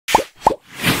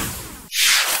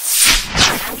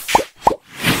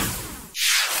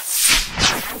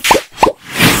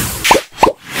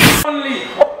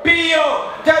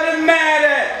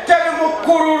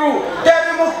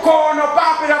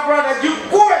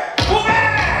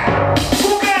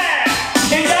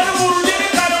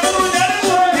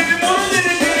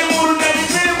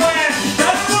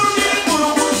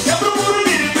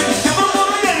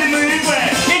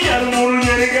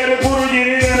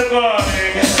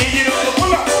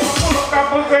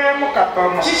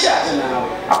katono. Chishate nawe.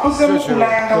 Akuze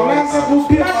mukulanga ulanze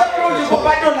kupira ko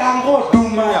bado lango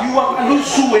duma. yuwa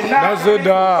lusuwe na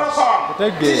Zeda.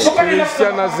 Tege.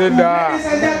 Christian Zeda.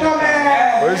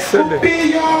 Oisede.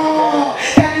 Kupio.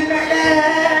 Kalimele.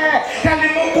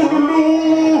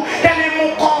 Kalimukulu.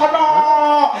 Kalimukono.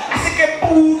 Asike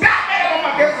puda.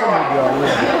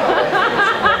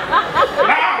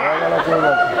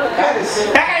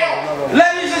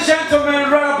 Ladies and gentlemen,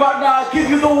 right about now, I give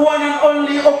you the one and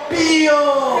only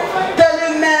Opio.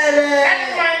 Telemele.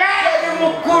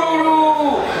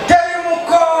 Telemukuru.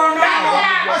 Telemukono.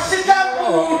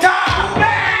 Asitaputa.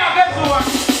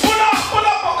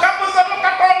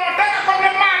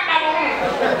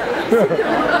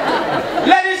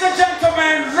 Ladies and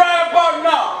gentlemen, right about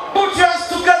now, put your hands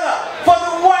together for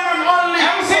the one and only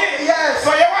MC. Yes.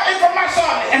 For your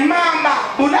information, and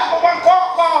mama, unako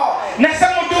wankoko,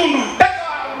 nesemu dundu.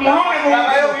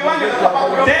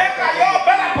 Deka yo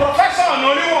bela profession,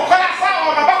 oliwo kola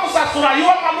sawa, babaku sasura, you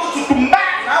are malutu tumba.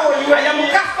 I am a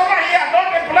customer here, don't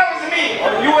be play with me.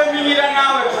 You and me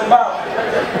now, tumba.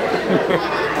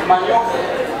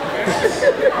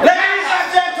 Ladies and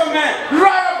gentlemen,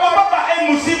 right about Baba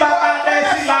musiba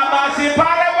adesi baba si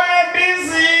pare we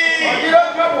busy.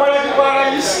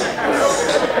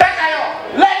 Deka yo.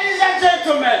 ladies and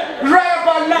gentlemen, right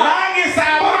about now, Langi put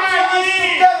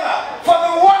sabaji. together for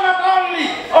the one and only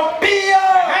Opio.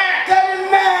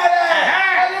 Telemele.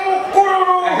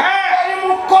 Telemukuru.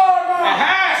 Telemukono.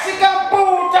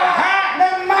 Sikamputa.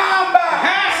 Nemamba.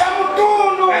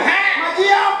 Samutundu.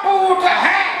 Majiamputa.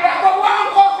 Rako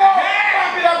wankoko.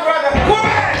 Wambila brother.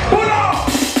 Kume, pulo.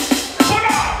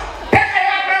 Deka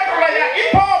yo beto ya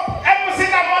hip hop.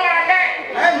 Musika mona nge.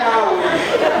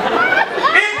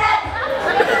 Hip hop.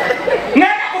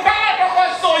 Nena kukala toko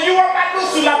so you are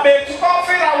malusu la betu.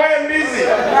 Kofira we busy.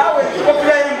 Nawe tuko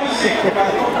play music.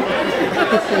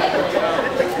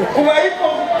 Kuba ipo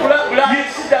kula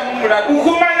shida mumula.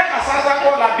 Ukumanya kasasa ko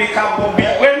la bikabu bi.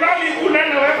 We nali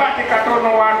kunene we bati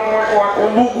katono wanu wa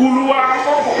ubugulu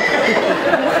wangu.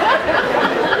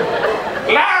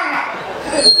 Langa.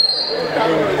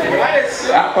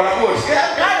 Akola bosi.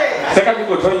 Seka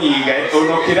biko tonyiga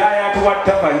ono kiraya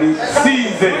tuwatabani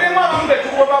sinze.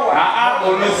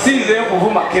 Ono sinze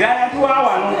kuvuma kiraya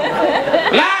tuwawanu.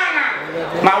 Langa.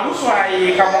 Malusu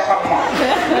ayi kamokamo.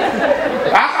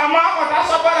 Akamako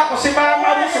tasabara kusibara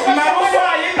malusu. Malusu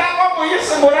ayi tako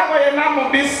yisibura ko yenamu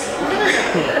bis.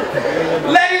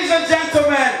 Ladies and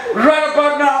gentlemen, right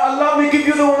about now, allow me to give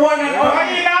you the one and only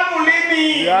Ayinamu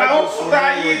limi. Malusu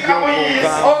ayi kamo yis.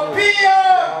 Opio.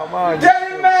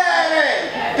 Telemele.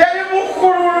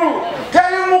 Telemukuru.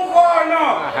 Telemukono.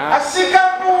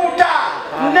 Asikaputa.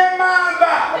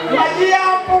 Nemamba.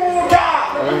 Majiamputa.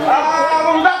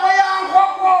 Mundako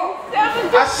yankoko.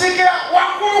 Asikira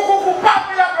wakuku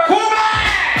kupapila Kume!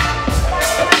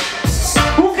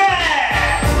 Uke!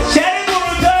 Sheri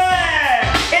guru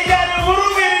joe! Ijari guru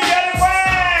giri jari kwe!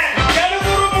 Sheri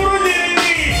guru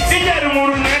diri! Ijari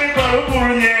guru nyeri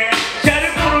guru nye! Sheri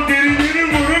guru diri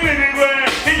guru diri kwe!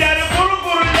 Ijari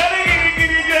guru jari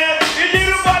giri je!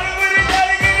 Ijari guru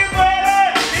jari giri kwe!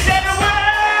 Ijari kwe!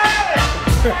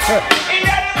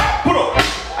 Ijari puro!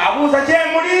 Abuza je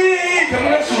muri!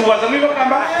 Kemule suruwaza miko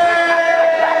kamba!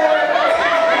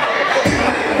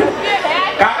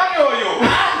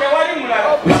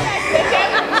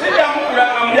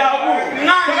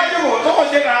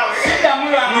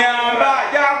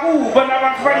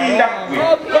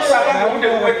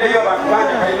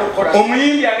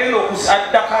 Omuyimbi agenda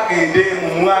okusaddako agende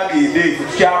mumwagende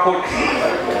kutyako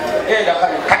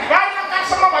kati balina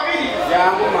kasoma babiri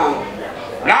yangu mangu.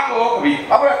 nange owokubiri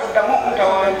Abula tuddamu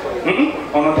okuntawaana.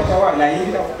 ono tatawa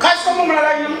nayingirawo Kasoma omulala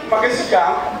nnyo magezi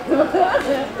gangu.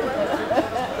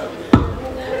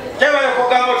 Tebayo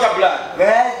kugamba otya bulala.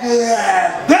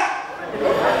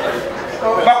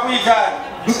 Bakuyita.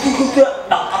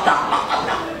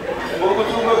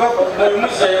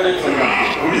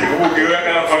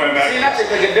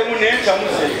 Sinategeddemu naye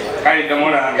ntamuzeeyo. kale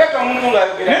damulanga Yata omuntu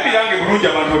ng'ayogera. nebirange bulungi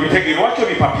abantu obitegere lwaki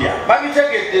obipapya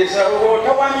Babitegedde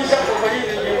otawanyiza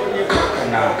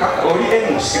oli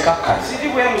emusi kakati siri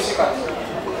bwe musikati.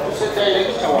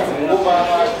 Director wa Ngumba.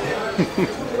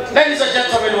 Ladies and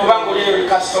gentlemen, mubango leo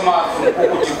customer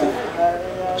kukutiku.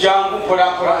 Jangu kola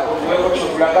wewe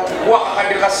chokulaga kwa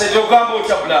kadika sejo gambo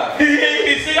chabula.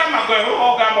 isira magwe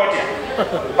ogambo tya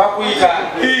Bakuyita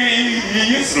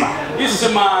isma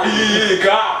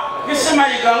Isma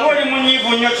ngoli munyivu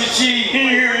nyo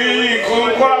chichi.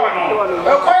 kola wano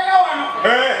Okola wano.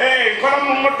 kola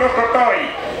mu moto totoi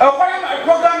Okola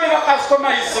program ya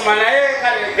customer isima naye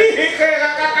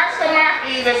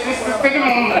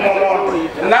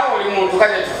nawe oli muntu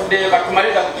kale tufuddeyo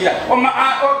katumaliza kugira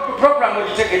program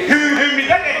ogitegedde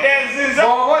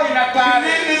oba olina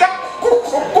taaliza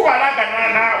kubalagana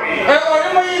nawe oli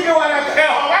muyimbi walaga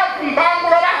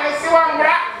mpangula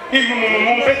bahesiwangula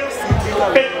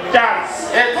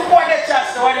tukuwadde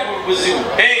chance tewali buzibu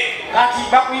kati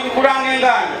bakuyinkulanga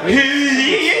enganda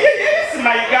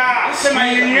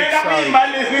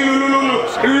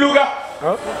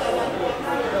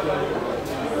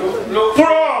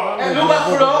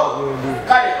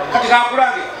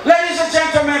Ladies and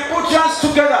gentlemen, put your hands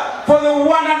together for the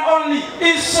one and only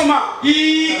Isma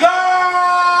Iga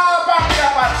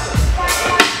Bakabas.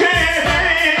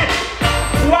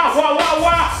 Wah wah wah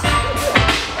wah.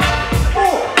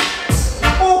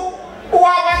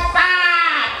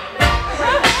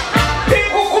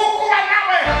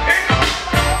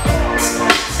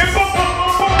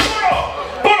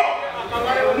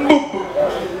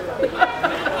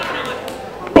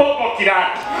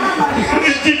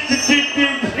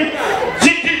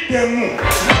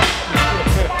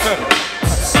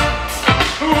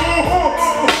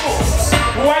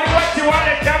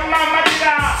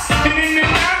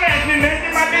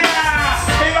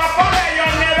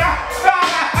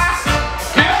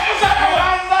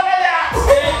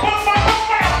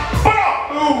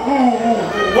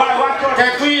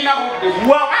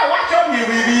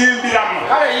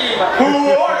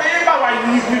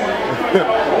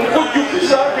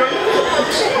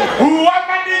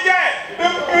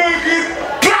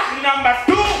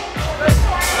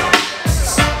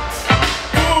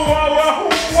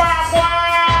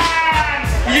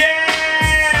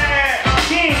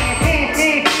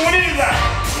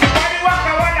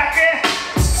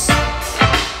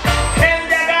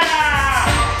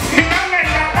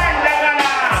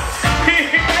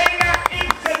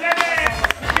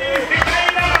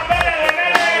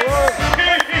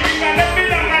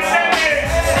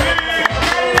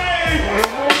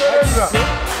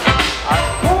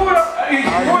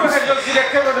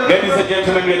 Ladies and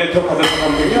gentlemen, we are the top of the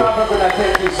company.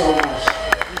 Thank you so much.